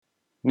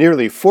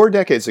Nearly 4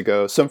 decades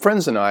ago, some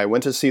friends and I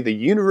went to see the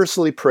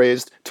universally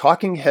praised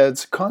Talking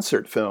Heads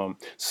concert film,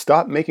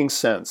 Stop Making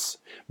Sense.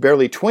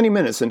 Barely 20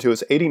 minutes into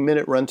its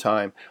 80-minute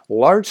runtime,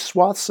 large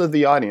swaths of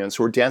the audience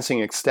were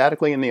dancing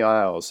ecstatically in the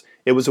aisles.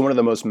 It was one of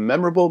the most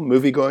memorable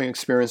movie-going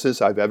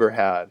experiences I've ever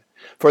had.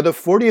 For the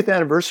 40th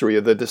anniversary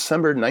of the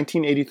December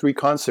 1983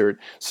 concert,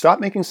 Stop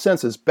Making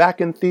Sense is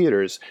back in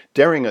theaters,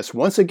 daring us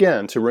once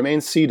again to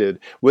remain seated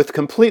with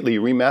completely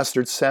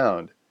remastered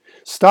sound.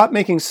 Stop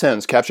Making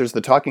Sense captures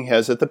the Talking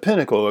Heads at the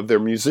pinnacle of their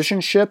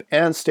musicianship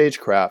and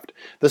stagecraft.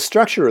 The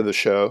structure of the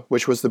show,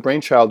 which was the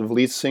brainchild of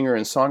lead singer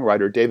and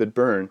songwriter David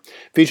Byrne,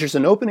 features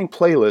an opening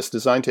playlist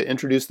designed to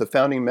introduce the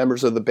founding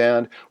members of the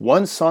band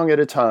one song at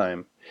a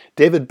time.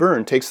 David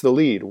Byrne takes the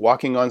lead,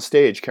 walking on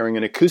stage carrying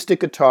an acoustic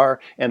guitar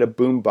and a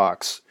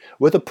boombox.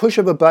 With a push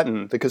of a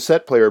button, the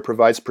cassette player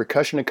provides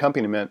percussion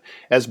accompaniment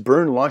as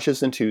Byrne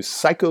launches into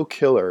Psycho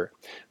Killer.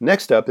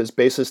 Next up is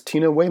bassist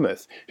Tina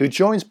Weymouth, who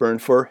joins Byrne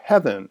for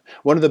Heaven,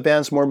 one of the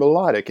band's more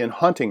melodic and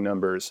haunting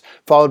numbers,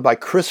 followed by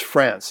Chris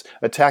France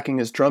attacking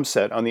his drum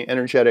set on the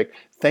energetic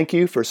Thank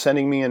You for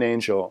Sending Me an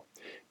Angel.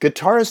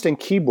 Guitarist and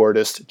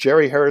keyboardist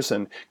Jerry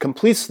Harrison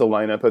completes the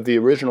lineup of the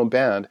original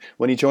band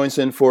when he joins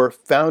in for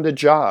Found a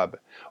Job.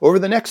 Over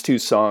the next two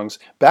songs,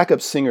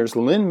 backup singers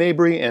Lynn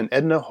Mabry and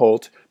Edna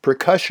Holt,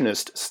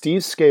 percussionist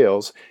Steve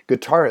Scales,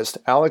 guitarist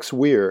Alex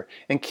Weir,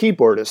 and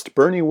keyboardist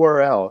Bernie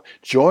Worrell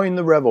join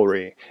the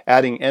revelry,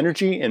 adding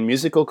energy and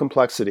musical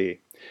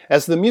complexity.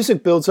 As the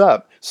music builds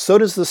up, so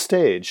does the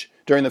stage.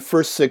 During the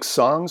first 6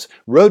 songs,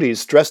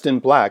 roadies dressed in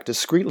black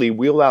discreetly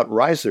wheel out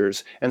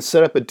risers and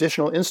set up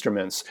additional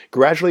instruments,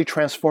 gradually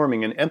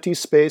transforming an empty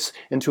space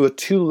into a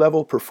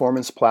 2-level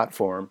performance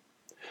platform.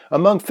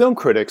 Among film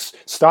critics,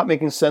 Stop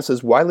Making Sense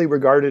is widely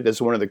regarded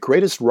as one of the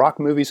greatest rock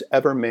movies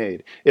ever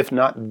made, if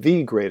not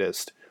the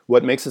greatest.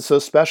 What makes it so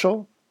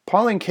special?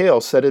 Pauline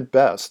Kael said it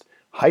best: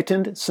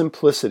 heightened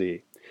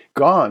simplicity.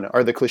 Gone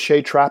are the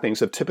cliché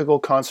trappings of typical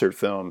concert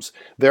films.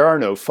 There are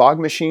no fog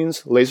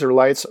machines, laser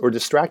lights, or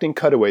distracting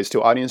cutaways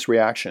to audience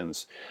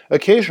reactions.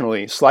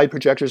 Occasionally, slide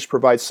projectors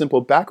provide simple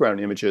background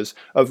images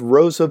of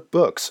rows of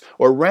books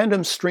or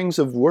random strings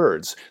of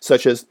words,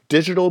 such as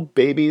digital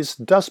babies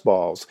dust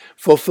balls,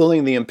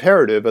 fulfilling the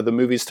imperative of the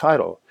movie's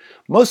title.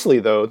 Mostly,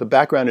 though, the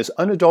background is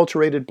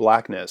unadulterated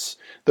blackness.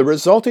 The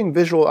resulting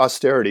visual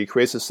austerity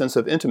creates a sense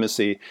of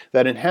intimacy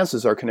that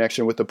enhances our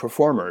connection with the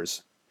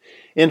performers.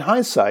 In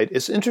hindsight,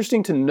 it's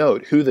interesting to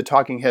note who the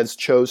Talking Heads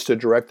chose to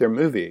direct their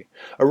movie,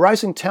 a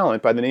rising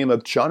talent by the name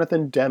of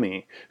Jonathan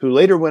Demme, who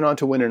later went on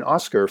to win an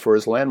Oscar for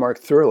his landmark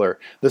thriller,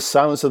 The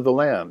Silence of the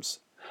Lambs.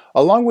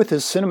 Along with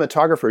his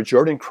cinematographer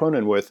Jordan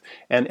Cronenweth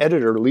and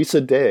editor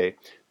Lisa Day,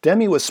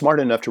 Demme was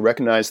smart enough to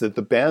recognize that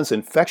the band's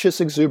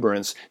infectious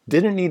exuberance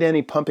didn't need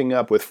any pumping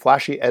up with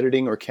flashy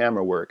editing or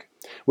camera work.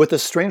 With the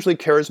strangely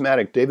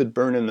charismatic David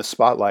Byrne in the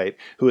spotlight,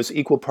 who is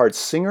equal parts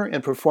singer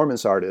and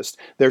performance artist,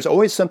 there's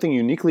always something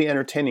uniquely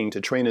entertaining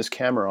to train his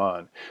camera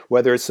on,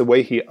 whether it's the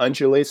way he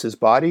undulates his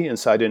body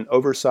inside an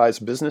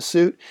oversized business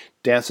suit,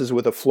 dances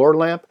with a floor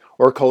lamp,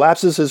 or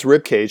collapses his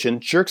ribcage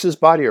and jerks his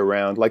body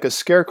around like a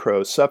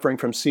scarecrow suffering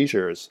from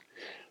seizures.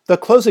 The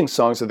closing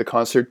songs of the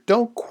concert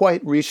don't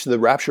quite reach the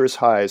rapturous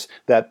highs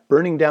that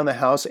Burning Down the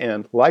House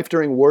and Life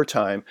During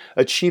Wartime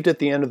achieved at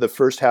the end of the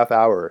first half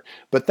hour,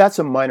 but that's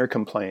a minor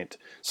complaint.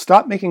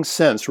 Stop Making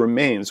Sense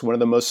remains one of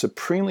the most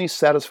supremely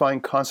satisfying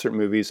concert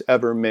movies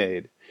ever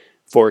made.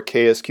 For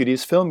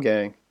KSQD's Film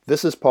Gang,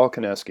 this is Paul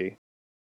Koneski.